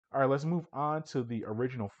All right, let's move on to the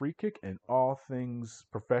original free kick and all things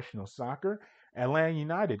professional soccer. Atlanta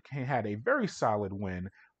United had a very solid win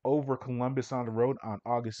over Columbus on the road on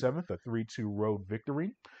August 7th, a 3-2 road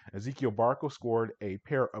victory. Ezequiel Barco scored a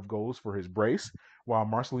pair of goals for his brace, while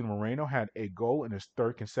Marcelino Moreno had a goal in his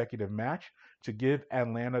third consecutive match to give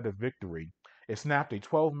Atlanta the victory. It snapped a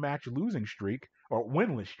 12-match losing streak, or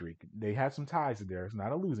winless streak. They had some ties in there. It's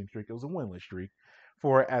not a losing streak, it was a winless streak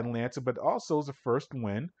for Atlanta, but also was the first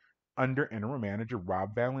win under interim manager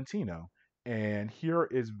Rob Valentino. And here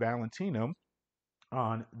is Valentino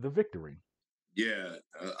on the victory. Yeah,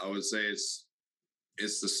 I would say it's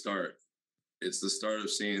the start. It's the start of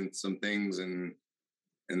seeing some things and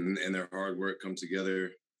their hard work come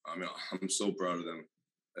together. I mean, I'm so proud of them.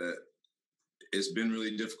 It's been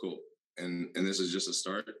really difficult, and this is just a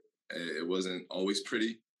start. It wasn't always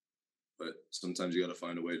pretty, but sometimes you got to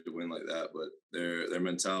find a way to win like that. But their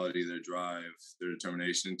mentality, their drive, their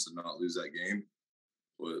determination to not lose that game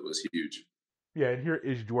was huge. Yeah, and here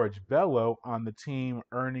is George Bello on the team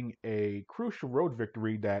earning a crucial road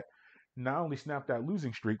victory that not only snapped that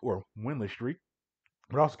losing streak or winless streak,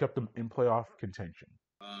 but also kept them in playoff contention.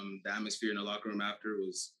 The atmosphere in the locker room after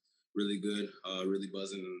was really good, really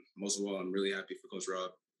buzzing. And most of all, I'm really happy for Coach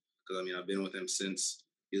Rob because, I mean, I've been with him since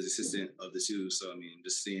he was assistant of the two. So, I mean,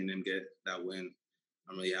 just seeing him get that win,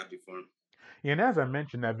 I'm really happy for him. And as I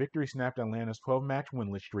mentioned, that victory snapped Atlanta's 12-match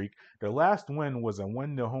winless streak. Their last win was a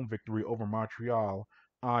 1-0 home victory over Montreal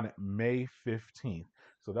on May 15th.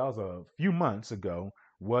 So that was a few months ago,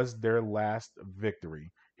 was their last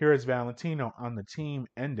victory. Here is Valentino on the team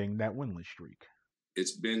ending that winless streak.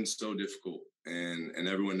 It's been so difficult, and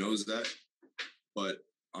everyone knows that. But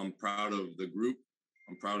I'm proud of the group.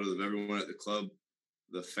 I'm proud of everyone at the club,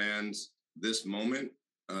 the fans. This moment,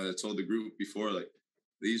 I told the group before, like,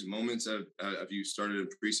 these moments have you started in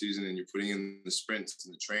preseason and you're putting in the sprints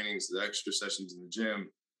and the trainings, the extra sessions in the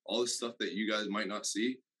gym, all the stuff that you guys might not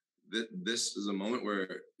see. This is a moment where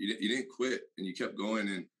you didn't quit and you kept going,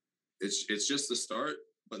 and it's just the start.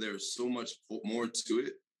 But there's so much more to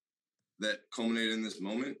it that culminated in this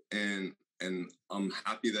moment, and I'm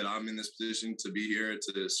happy that I'm in this position to be here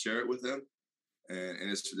to share it with them.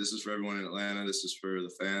 And this is for everyone in Atlanta. This is for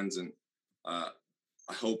the fans, and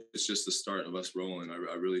I hope it's just the start of us rolling.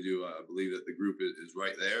 I really do. I believe that the group is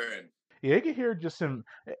right there. And yeah, you can hear just him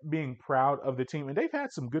being proud of the team. And they've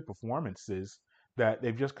had some good performances that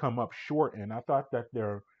they've just come up short in. I thought that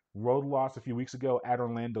their road loss a few weeks ago at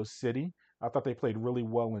Orlando City, I thought they played really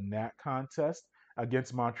well in that contest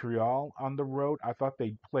against Montreal on the road. I thought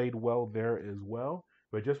they played well there as well,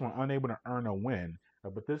 but just were unable to earn a win.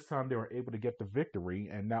 But this time they were able to get the victory,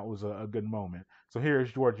 and that was a good moment. So here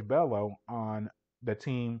is George Bello on the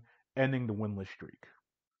team ending the winless streak.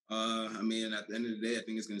 I mean, at the end of the day, I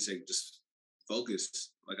think it's going to take just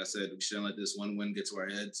focus. Like I said, we shouldn't let this one win get to our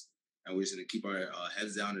heads, and we're just going to keep our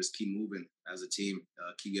heads down and just keep moving as a team,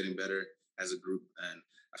 keep getting better as a group. And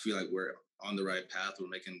I feel like we're on the right path. We're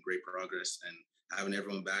making great progress, and having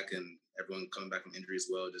everyone back and everyone coming back from injury as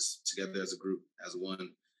well, just together as a group, as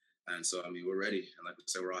one. And so, I mean, we're ready. And like I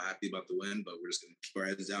said, we're all happy about the win, but we're just going to keep our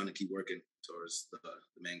heads down and keep working towards the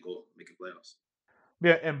main goal, making playoffs.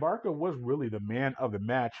 Yeah, and Barco was really the man of the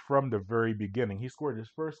match from the very beginning. He scored his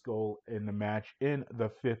first goal in the match in the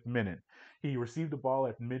 5th minute. He received the ball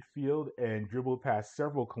at midfield and dribbled past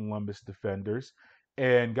several Columbus defenders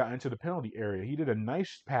and got into the penalty area. He did a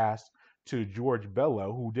nice pass to George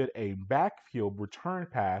Bello, who did a backfield return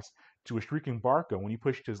pass to a streaking Barco when he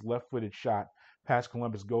pushed his left-footed shot past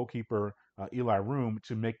Columbus goalkeeper Eli Room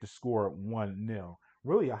to make the score 1-0.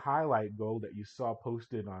 Really a highlight goal that you saw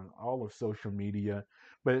posted on all of social media,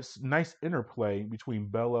 but it's nice interplay between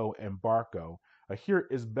Bello and Barco. Here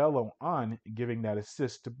is Bello on giving that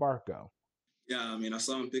assist to Barco. Yeah, I mean, I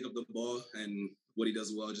saw him pick up the ball, and what he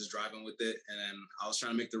does well, just driving with it. And then I was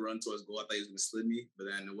trying to make the run towards goal. I thought he was going to slid me, but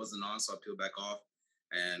then it wasn't on, so I peeled back off.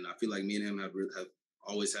 And I feel like me and him have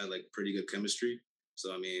always had like pretty good chemistry.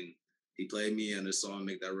 So I mean, he played me, and I saw him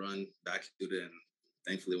make that run back to it, and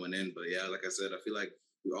thankfully went in. But yeah, like I said, I feel like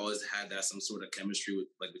we always had that some sort of chemistry with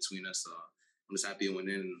like between us. So I'm just happy it went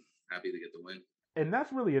in and happy to get the win. And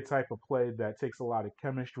that's really a type of play that takes a lot of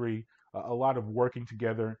chemistry, a lot of working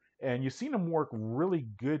together, and you've seen them work really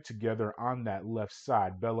good together on that left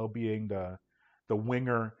side. Bello being the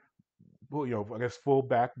winger, well, I guess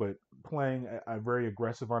fullback, but playing a very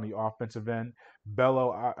aggressive on the offensive end.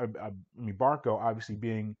 Bello, I mean Barco, obviously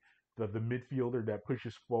being the midfielder that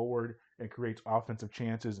pushes forward and creates offensive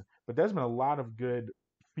chances. But there's been a lot of good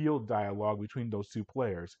field dialogue between those two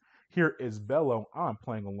players. Here is Bello on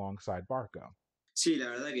playing alongside Barco. Sí, la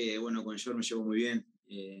verdad que, bueno, con George me llevo muy bien.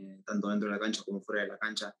 tanto dentro de la cancha como fuera de la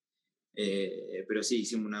cancha. Pero sí,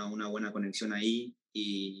 hicimos una buena conexión ahí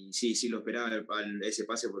y sí lo esperaba ese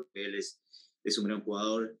pase porque él es un gran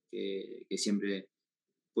jugador que siempre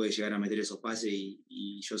puede llegar a meter esos pases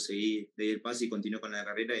y yo seguí, le di el pase y continué con la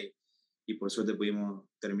carrera y por suerte pudimos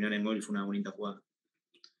terminar en gol y fue una bonita jugada.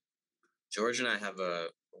 George and I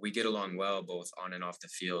we get along well both on and off the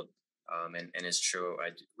field. And it's true,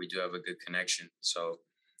 we do have a good connection. So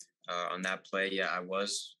on that play, yeah, I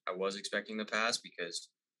was expecting the pass because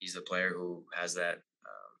he's the player who has that,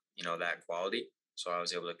 that quality. So I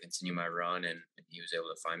was able to continue my run and he was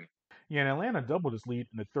able to find me. Yeah, and Atlanta doubled its lead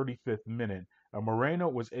in the 35th minute. Moreno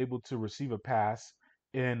was able to receive a pass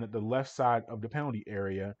in the left side of the penalty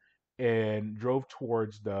area and drove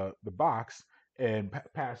towards the box and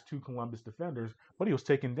past two Columbus defenders, but he was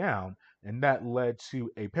taken down, and that led to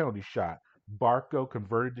a penalty shot. Barco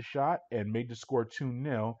converted the shot and made the score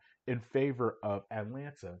 2-0 in favor of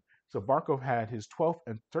Atlanta. So Barco had his 12th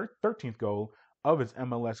and 13th goal of his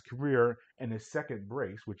MLS career and his second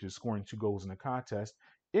brace, which is scoring 2 goals in a contest,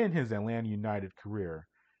 in his Atlanta United career.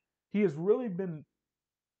 He has really been,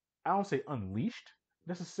 I don't say unleashed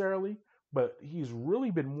necessarily, but he's really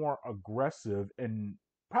been more aggressive and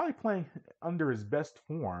probably playing under his best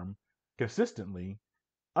form consistently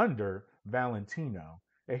under Valentino.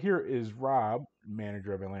 And here is Rob,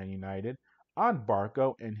 manager of Atlanta United, on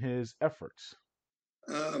Barco and his efforts.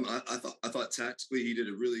 I thought tactically he did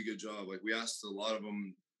a really good job. Like, we asked a lot of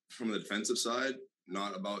him from the defensive side,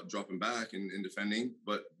 not about dropping back and defending,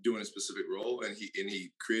 but doing a specific role. And he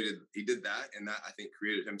did that, and that I think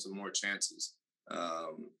created him some more chances.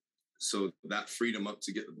 So that freed him up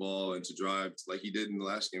to get the ball and to drive like he did in the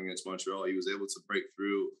last game against Montreal. He was able to break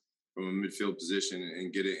through from a midfield position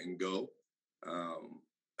and get it and go.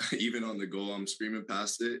 Even on the goal, I'm screaming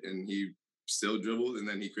past it, and he still dribbled, and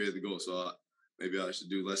then he created the goal. So maybe I should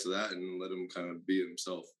do less of that and let him kind of be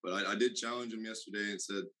himself. But I did challenge him yesterday and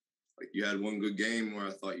said, like, you had one good game where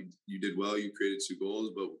I thought you did well. You created 2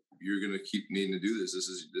 goals, but you're going to keep needing to do this.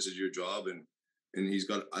 This is your job. And I think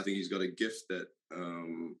he's got a gift that,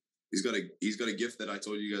 he's got a gift that I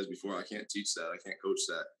told you guys before. I can't teach that. I can't coach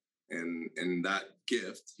that. And that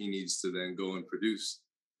gift he needs to then go and produce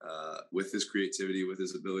with his creativity, with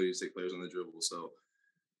his ability to take players on the dribble. So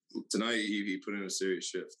tonight he put in a serious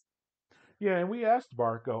shift. Yeah, and we asked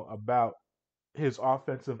Barco about his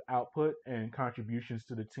offensive output and contributions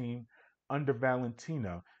to the team under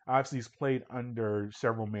Valentino. Obviously, he's played under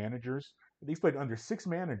several managers. He's played under 6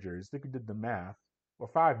 managers. I think we did the math, or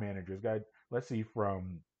 5 managers. Let's see,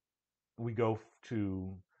 we go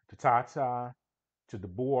to Tata, to De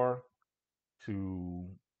Boer, to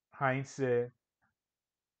Heinze,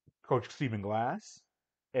 Coach Stephen Glass,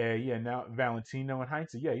 and yeah, now Valentino and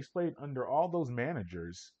Heinze. Yeah, he's played under all those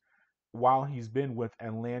managers while he's been with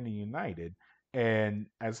Atlanta United. And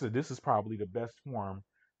as I said, this is probably the best form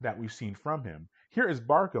that we've seen from him. Here is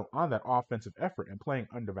Barco on that offensive effort and playing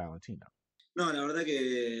under Valentino. No, la verdad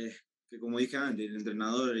que como dije antes, el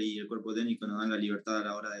entrenador y el cuerpo técnico nos dan la libertad a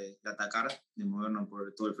la hora de atacar, de movernos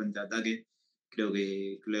por todo el frente de ataque. Creo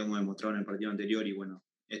que lo hemos demostrado en el partido anterior y bueno,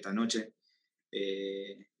 esta noche.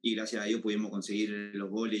 Y gracias a Dios pudimos conseguir los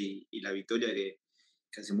goles y la victoria que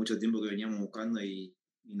hace mucho tiempo que veníamos buscando y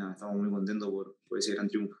nada, estamos muy contentos por ese gran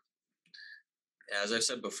triunfo. As I've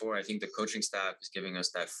said before, I think the coaching staff is giving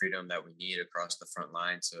us that freedom that we need across the front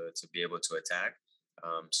line to be able to attack.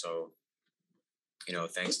 So,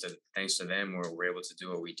 thanks to them, we're able to do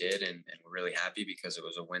what we did, and we're really happy because it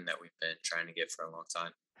was a win that we've been trying to get for a long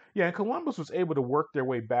time. Yeah, and Columbus was able to work their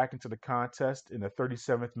way back into the contest in the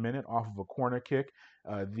 37th minute off of a corner kick.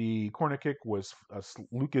 The corner kick was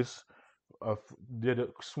Lucas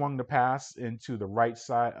swung the pass into the right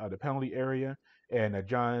side of the penalty area, and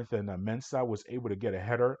Jonathan Mensah was able to get a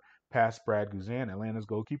header past Brad Guzan, Atlanta's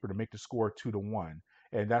goalkeeper, to make the score 2-1,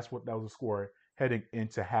 and that was the score heading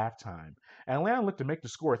into halftime. Atlanta looked to make the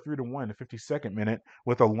score 3-1 in the 52nd minute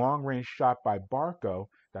with a long-range shot by Barco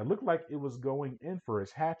that looked like it was going in for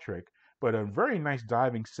his hat trick, but a very nice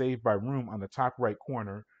diving save by Room on the top right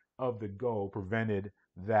corner of the goal prevented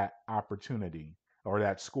that opportunity or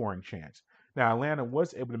that scoring chance. Now, Atlanta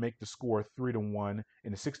was able to make the score 3-1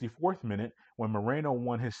 in the 64th minute when Moreno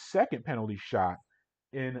won his second penalty shot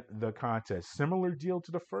in the contest. Similar deal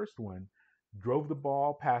to the first one. Drove the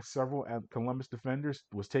ball past several Columbus defenders,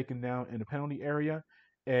 was taken down in the penalty area,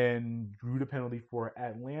 and drew the penalty for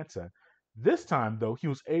Atlanta. This time, though, he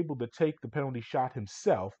was able to take the penalty shot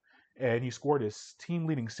himself, and he scored his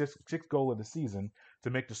team-leading sixth goal of the season to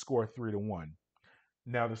make the score 3-1.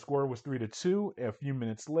 Now, the score was 3-2 a few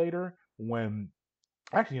minutes later when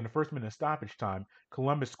Actually, in the first minute of stoppage time,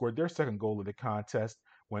 Columbus scored their second goal of the contest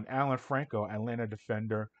when Alan Franco, Atlanta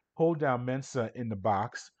defender, pulled down Mensah in the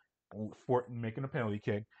box for making a penalty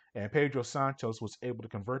kick, and Pedro Santos was able to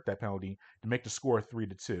convert that penalty to make the score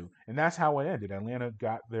 3-2. And that's how it ended. Atlanta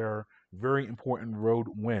got their very important road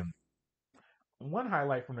win. One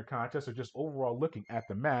highlight from the contest, or just overall looking at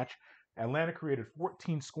the match, Atlanta created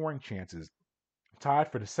 14 scoring chances,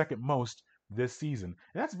 tied for the second most this season.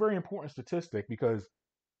 And that's a very important statistic because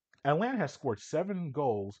Atlanta has scored 7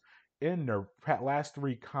 goals in their last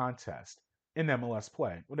 3 contests in MLS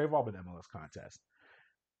play. Well, they've all been MLS contests.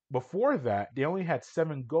 Before that, they only had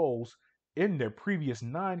 7 goals in their previous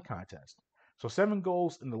 9 contests. So 7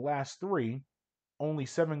 goals in the last 3, only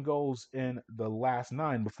 7 goals in the last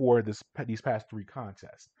 9 before these past 3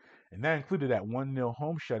 contests. And that included that 1-0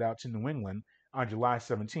 home shutout to New England on July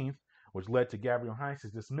 17th, which led to Gabriel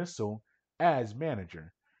Heinz's dismissal as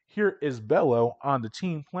manager. Here is Bello on the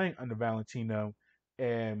team playing under Valentino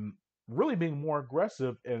and really being more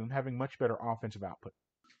aggressive and having much better offensive output.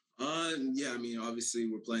 Yeah, I mean,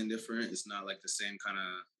 obviously we're playing different. It's not like the same kind of,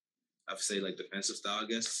 I would say, like defensive style, I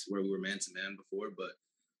guess, where we were man to man before. But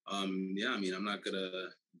yeah, I mean, I'm not gonna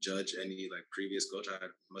judge any like previous coach. I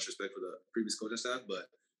had much respect for the previous coaching staff, but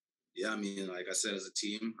yeah, I mean, like I said, as a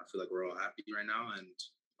team, I feel like we're all happy right now, and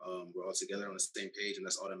we're all together on the same page, and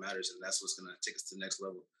that's all that matters, and that's what's gonna take us to the next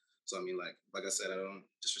level. So I mean, like I said, I don't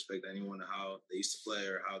disrespect anyone or how they used to play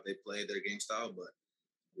or how they play their game style, but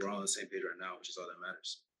we're all on the same page right now, which is all that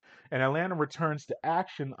matters. And Atlanta returns to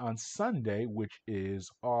action on Sunday, which is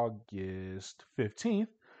August 15th,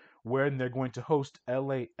 when they're going to host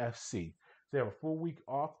LAFC. They have a full week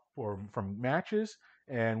off from matches,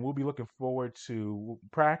 and we'll be looking forward to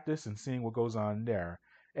practice and seeing what goes on there.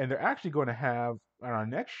 And they're actually going to have on our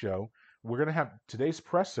next show, we're going to have today's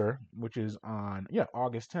presser, which is on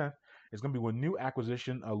August 10th. It's going to be with new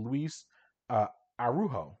acquisition of Luis uh,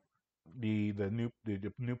 Arujo, the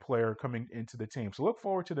new player coming into the team. So look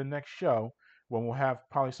forward to the next show when we'll have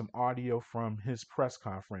probably some audio from his press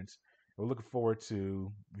conference. We're looking forward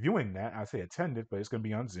to viewing that. I say attended, but it's going to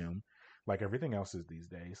be on Zoom, like everything else is these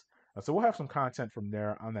days. So we'll have some content from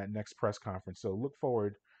there on that next press conference. So look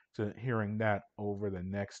forward to hearing that over the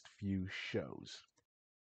next few shows.